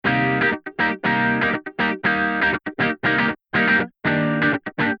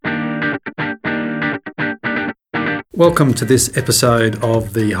Welcome to this episode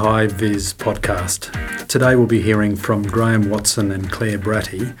of the High Vis podcast. Today we'll be hearing from Graham Watson and Claire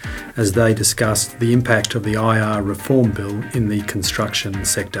Bratty as they discuss the impact of the IR reform bill in the construction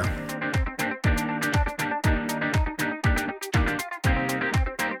sector.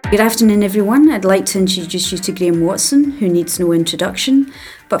 Good afternoon everyone. I'd like to introduce you to Graham Watson, who needs no introduction,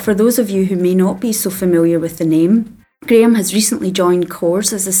 but for those of you who may not be so familiar with the name, Graham has recently joined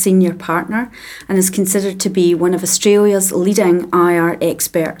Coors as a senior partner and is considered to be one of Australia's leading IR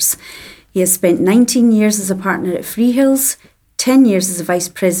experts. He has spent 19 years as a partner at Freehills, 10 years as a vice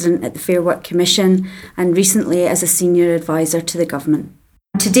president at the Fair Work Commission, and recently as a senior advisor to the government.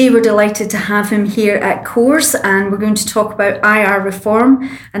 Today we're delighted to have him here at Coors, and we're going to talk about IR reform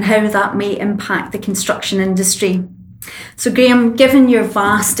and how that may impact the construction industry. So Graham, given your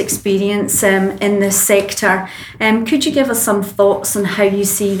vast experience in this sector, could you give us some thoughts on how you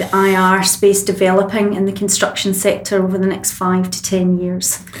see the IR space developing in the construction sector over the next 5 to 10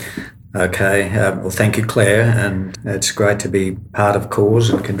 years? Okay, well thank you Claire, and it's great to be part of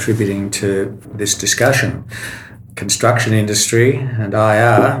Coors and contributing to this discussion. Construction industry and IR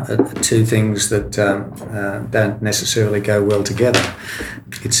are two things that don't necessarily go well together.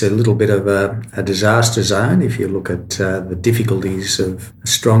 It's a little bit of a disaster zone if you look at the difficulties of a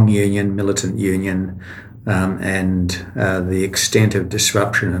strong union, militant union, and the extent of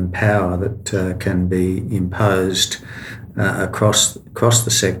disruption and power that can be imposed across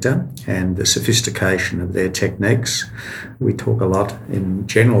the sector and the sophistication of their techniques. We talk a lot in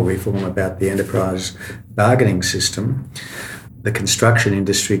general reform about the enterprise bargaining system. The construction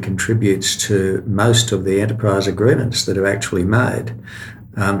industry contributes to most of the enterprise agreements that are actually made,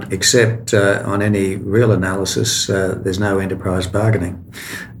 except on any real analysis, there's no enterprise bargaining.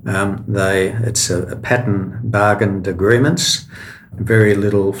 It's a pattern bargained agreements. Very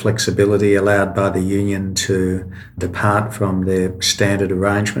little flexibility allowed by the union to depart from their standard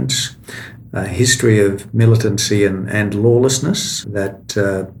arrangements. A history of militancy and lawlessness that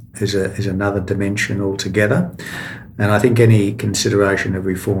is another dimension altogether. And I think any consideration of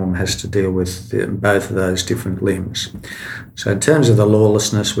reform has to deal with both of those different limbs. So in terms of the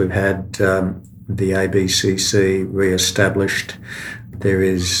lawlessness, we've had the ABCC re-established. There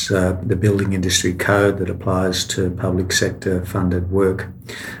is the Building Industry Code that applies to public sector funded work.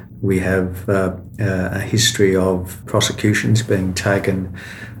 We have a history of prosecutions being taken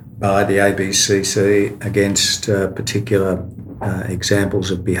by the ABCC against particular examples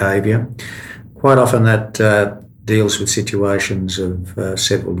of behaviour. Quite often that deals with situations of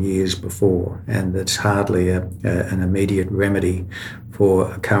several years before, and that's hardly an immediate remedy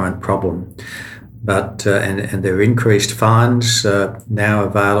for a current problem. But and there are increased fines now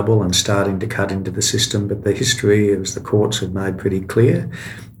available and starting to cut into the system. But the history, as the courts have made pretty clear,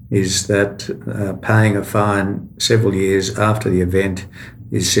 is that paying a fine several years after the event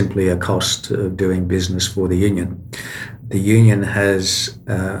is simply a cost of doing business for the union. The union has,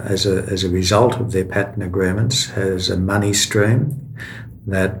 as a result of their pattern agreements, has a money stream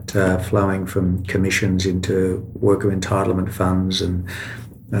that flowing from commissions into worker entitlement funds and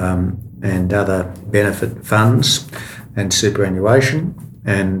other benefit funds and superannuation,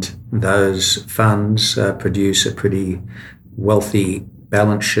 and those funds produce a pretty wealthy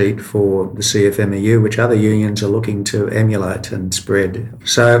balance sheet for the CFMEU, which other unions are looking to emulate and spread.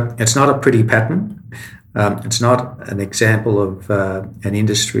 So it's not a pretty pattern. It's not an example of an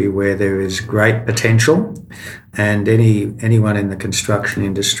industry where there is great potential, and anyone in the construction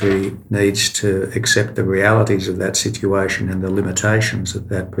industry needs to accept the realities of that situation and the limitations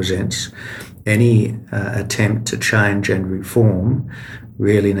that presents. Any attempt to change and reform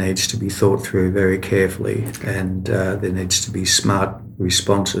really needs to be thought through very carefully, and there needs to be smart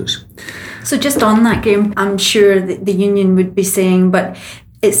responses. So just on that, Graham, I'm sure that the union would be saying, but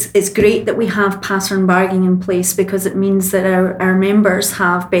it's great that we have pattern bargaining in place because it means that our members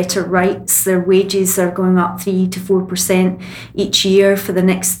have better rights. Their wages are going up 3 to 4% each year for the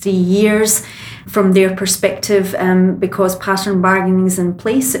next 3 years. From their perspective, because pattern bargaining is in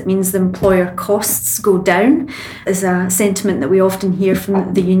place, it means the employer costs go down. There's a sentiment that we often hear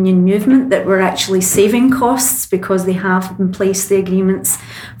from the union movement that we're actually saving costs because they have in place the agreements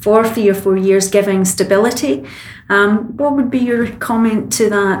for 3 or 4 years, giving stability. What would be your comment to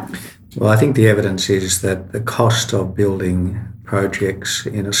that? Well, I think the evidence is that the cost of building projects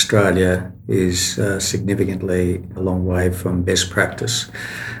in Australia is significantly a long way from best practice.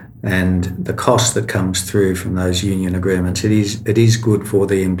 And the cost that comes through from those union agreements, it is good for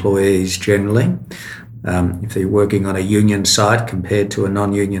the employees generally, If they're working on a union site compared to a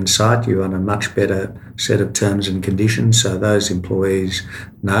non-union site, you're on a much better set of terms and conditions, so those employees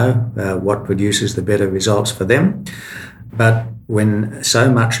know what produces the better results for them. But when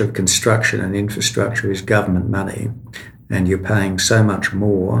so much of construction and infrastructure is government money, and you're paying so much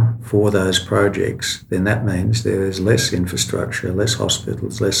more for those projects, then that means there is less infrastructure, less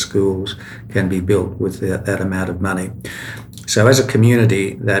hospitals, less schools can be built with that amount of money. So as a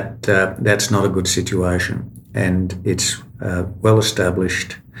community, that's not a good situation, and it's well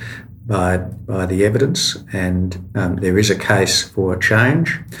established by the evidence, and there is a case for a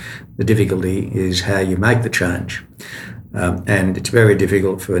change. The difficulty is how you make the change. And it's very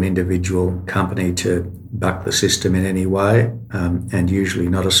difficult for an individual company to buck the system in any way, and usually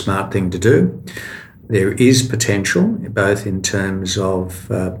not a smart thing to do. There is potential, both in terms of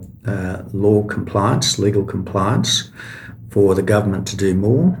law compliance, legal compliance, for the government to do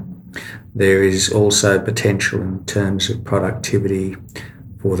more. There is also potential in terms of productivity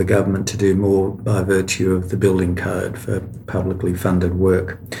for the government to do more by virtue of the building code for publicly funded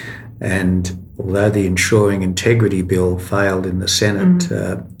work. And although the Ensuring Integrity Bill failed in the Senate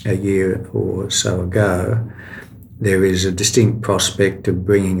a year or so ago, there is a distinct prospect of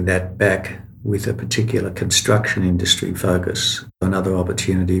bringing that back with a particular construction industry focus. Another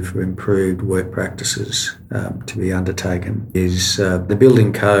opportunity for improved work practices to be undertaken is the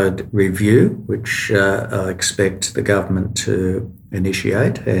building code review, which I expect the government to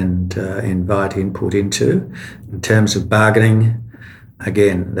initiate and invite input into. In terms of bargaining,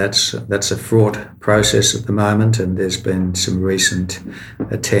 again, that's a fraught process at the moment, and there's been some recent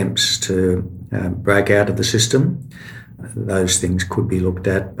attempts to break out of the system. Those things could be looked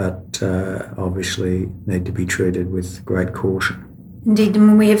at, but obviously need to be treated with great caution. Indeed,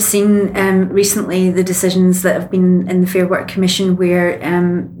 and we have seen recently the decisions that have been in the Fair Work Commission where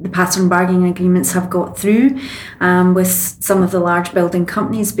the pattern bargaining agreements have got through with some of the large building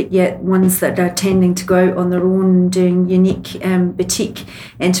companies, but yet ones that are tending to go out on their own and doing unique boutique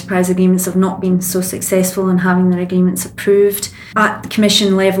enterprise agreements have not been so successful in having their agreements approved. At the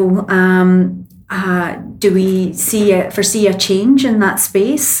Commission level, do we foresee a change in that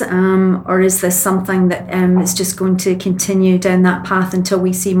space, or is this something that is just going to continue down that path until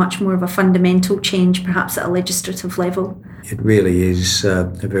we see much more of a fundamental change, perhaps at a legislative level? It really is a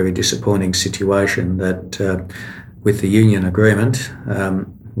very disappointing situation that with the union agreement,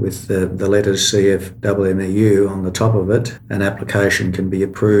 with the letters CFWMEU on the top of it, an application can be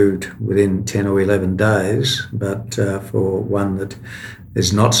approved within 10 or 11 days, but for one that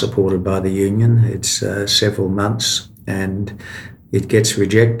is not supported by the union, it's several months, and it gets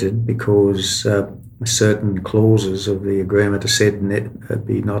rejected because certain clauses of the agreement are said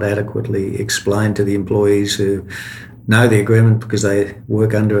be not adequately explained to the employees who know the agreement because they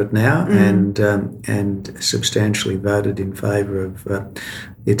work under it now, and substantially voted in favour of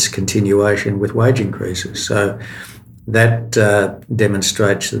its continuation with wage increases. So that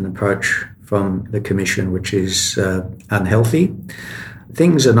demonstrates an approach from the Commission which is unhealthy.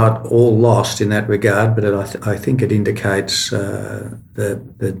 Things are not all lost in that regard, but I think it indicates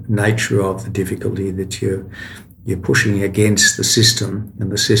the nature of the difficulty that you're pushing against the system, and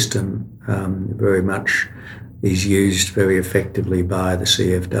the system very much is used very effectively by the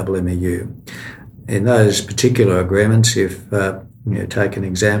CFWMEU. In those particular agreements, if take an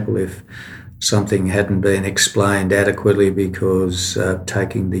example, if something hadn't been explained adequately because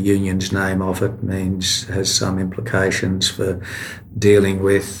taking the union's name off it has some implications for dealing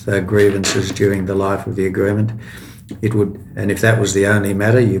with grievances during the life of the agreement, it would, and if that was the only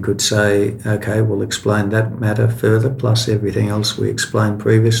matter, you could say, okay, we'll explain that matter further, plus everything else we explained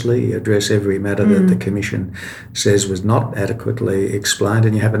previously, address every matter that the Commission says was not adequately explained,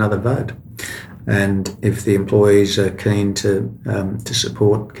 and you have another vote. And if the employees are keen to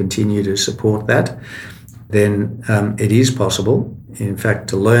continue to support that, then it is possible, in fact,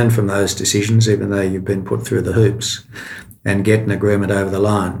 to learn from those decisions, even though you've been put through the hoops, and get an agreement over the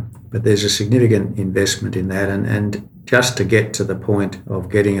line. But there's a significant investment in that, and just to get to the point of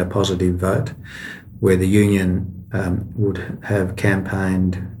getting a positive vote, where the union would have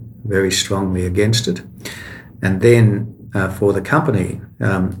campaigned very strongly against it, and then for the company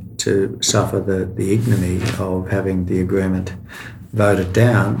to suffer the ignominy of having the agreement voted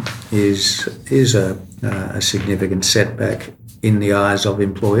down is a significant setback in the eyes of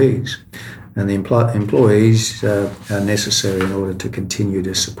employees. And the employees are necessary in order to continue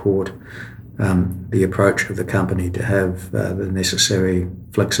to support the approach of the company to have the necessary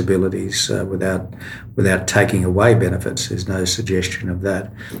flexibilities without taking away benefits. There's no suggestion of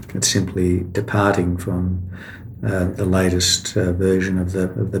that. It's simply departing from the latest version of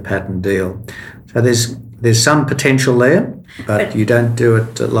the patent deal. So there's some potential there, but you don't do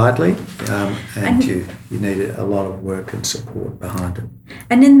it lightly, and you need a lot of work and support behind it.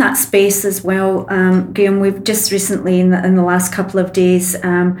 And in that space as well, Graham, we've just recently, in the last couple of days,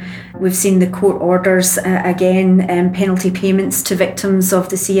 we've seen the court orders again, penalty payments to victims of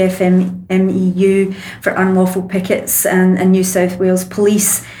the CFMEU for unlawful pickets and New South Wales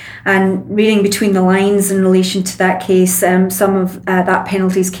Police. And reading between the lines in relation to that case, some of that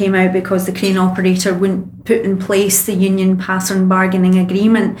penalties came out because the crane operator wouldn't put in place the union pattern bargaining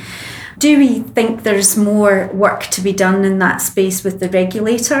agreement. Do we think there's more work to be done in that space with the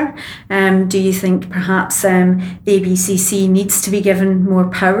regulator? Do you think perhaps the ABCC needs to be given more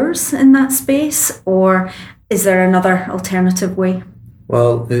powers in that space, or is there another alternative way?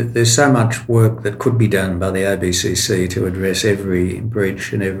 Well, there's so much work that could be done by the ABCC to address every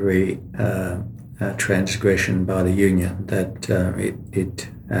breach and every transgression by the union that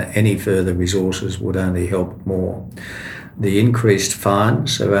any further resources would only help more. The increased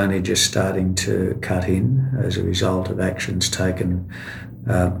fines are only just starting to cut in as a result of actions taken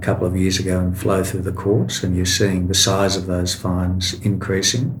a couple of years ago and flow through the courts, and you're seeing the size of those fines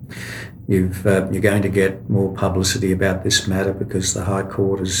increasing. You're going to get more publicity about this matter because the High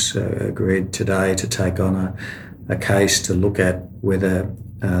Court has agreed today to take on a case to look at whether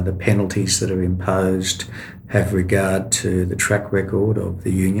the penalties that are imposed have regard to the track record of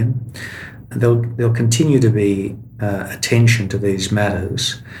the union. There'll continue to be attention to these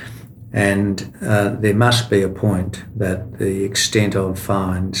matters, and there must be a point that the extent of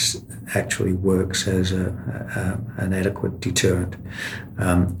fines actually works as an adequate deterrent,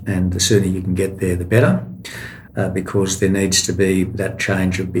 and the sooner you can get there the better, because there needs to be that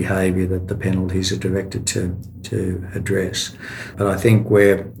change of behaviour that the penalties are directed to address. But I think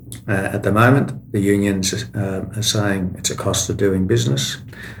where at the moment the unions are saying it's a cost of doing business,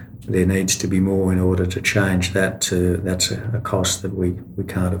 there needs to be more in order to change that to that's a cost that we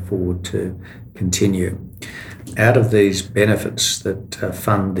can't afford to continue. Out of these benefits that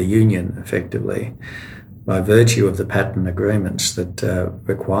fund the union effectively, by virtue of the pattern agreements that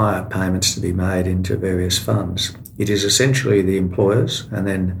require payments to be made into various funds, it is essentially the employers and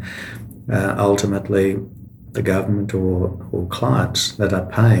then ultimately the government or clients that are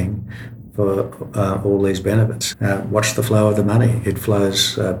paying for all these benefits. Watch the flow of the money. It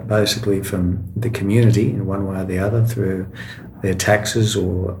flows basically from the community in one way or the other through their taxes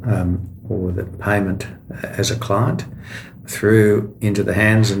or the payment as a client, through into the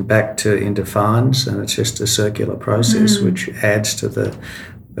hands and back into fines, and it's just a circular process which adds to the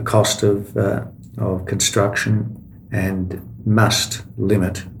cost of construction and must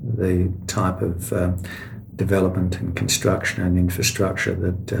limit the type of development and construction and infrastructure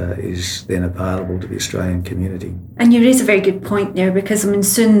that is then available to the Australian community. And you raise a very good point there, because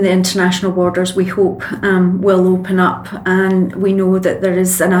soon the international borders, we hope, will open up, and we know that there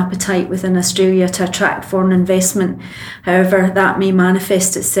is an appetite within Australia to attract foreign investment. However, that may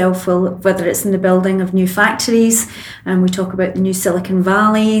manifest itself, whether it's in the building of new factories, and we talk about the new Silicon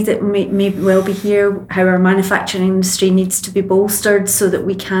Valley that may well be here, how our manufacturing industry needs to be bolstered so that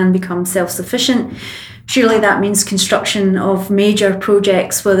we can become self-sufficient. Surely that means construction of major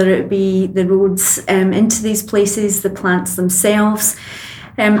projects, whether it be the roads into these places, the plants themselves.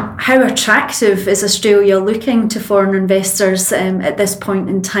 How attractive is Australia looking to foreign investors at this point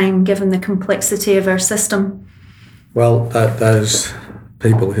in time, given the complexity of our system? Well, those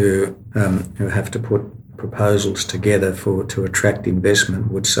people who have to put proposals together to attract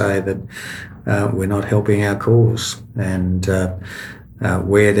investment would say that we're not helping our cause, and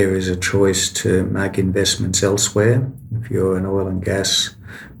where there is a choice to make investments elsewhere, if you're an oil and gas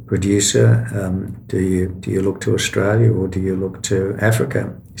producer, do you look to Australia or do you look to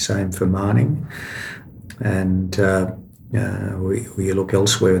Africa? Same for mining, and you look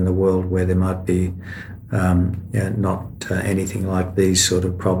elsewhere in the world where there might be not anything like these sort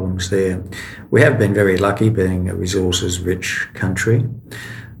of problems there. We have been very lucky being a resources-rich country,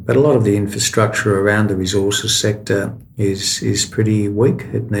 but a lot of the infrastructure around the resources sector is pretty weak.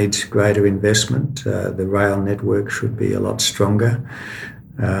 It needs greater investment. The rail network should be a lot stronger.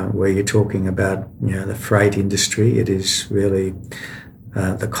 Where you're talking about the freight industry, it is really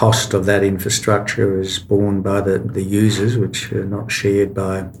the cost of that infrastructure is borne by the users, which are not shared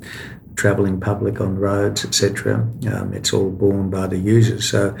by travelling public on roads, etc. It's all borne by the users.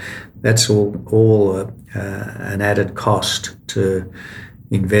 So that's all an added cost to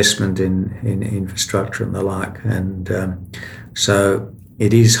investment in infrastructure and the like, and so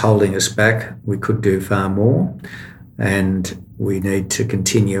it is holding us back. We could do far more, And we need to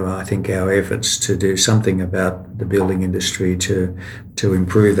continue, I think, our efforts to do something about the building industry to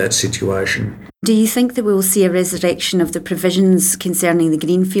improve that situation. Do you think that we will see a resurrection of the provisions concerning the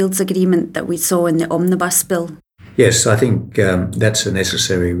Greenfields Agreement that we saw in the Omnibus Bill? Yes, I think that's a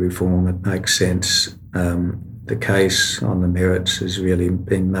necessary reform. It makes sense. The case on the merits has really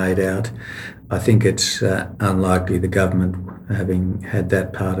been made out. I think it's unlikely the government, having had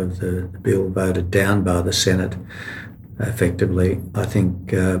that part of the bill voted down by the Senate effectively, I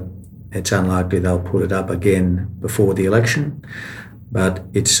think it's unlikely they'll put it up again before the election. But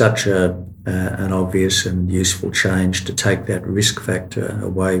it's such an obvious and useful change to take that risk factor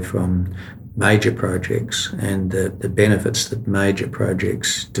away from major projects and the benefits that major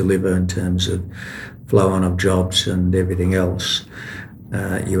projects deliver in terms of flow-on of jobs and everything else.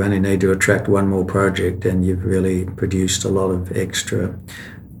 You only need to attract one more project and you've really produced a lot of extra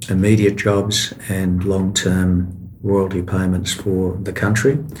immediate jobs and long-term royalty payments for the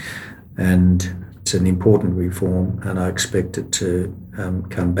country. And it's an important reform, and I expect it to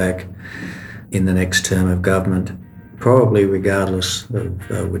come back in the next term of government, probably regardless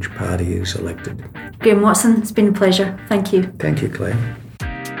of which party is elected. Graham Watson, it's been a pleasure. Thank you. Thank you, Claire.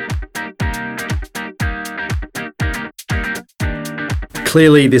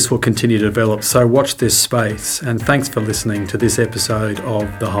 Clearly, this will continue to develop, so watch this space. And thanks for listening to this episode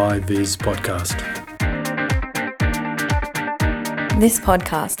of the High Vis podcast. This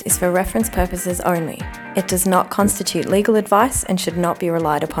podcast is for reference purposes only. It does not constitute legal advice and should not be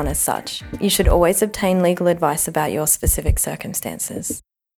relied upon as such. You should always obtain legal advice about your specific circumstances.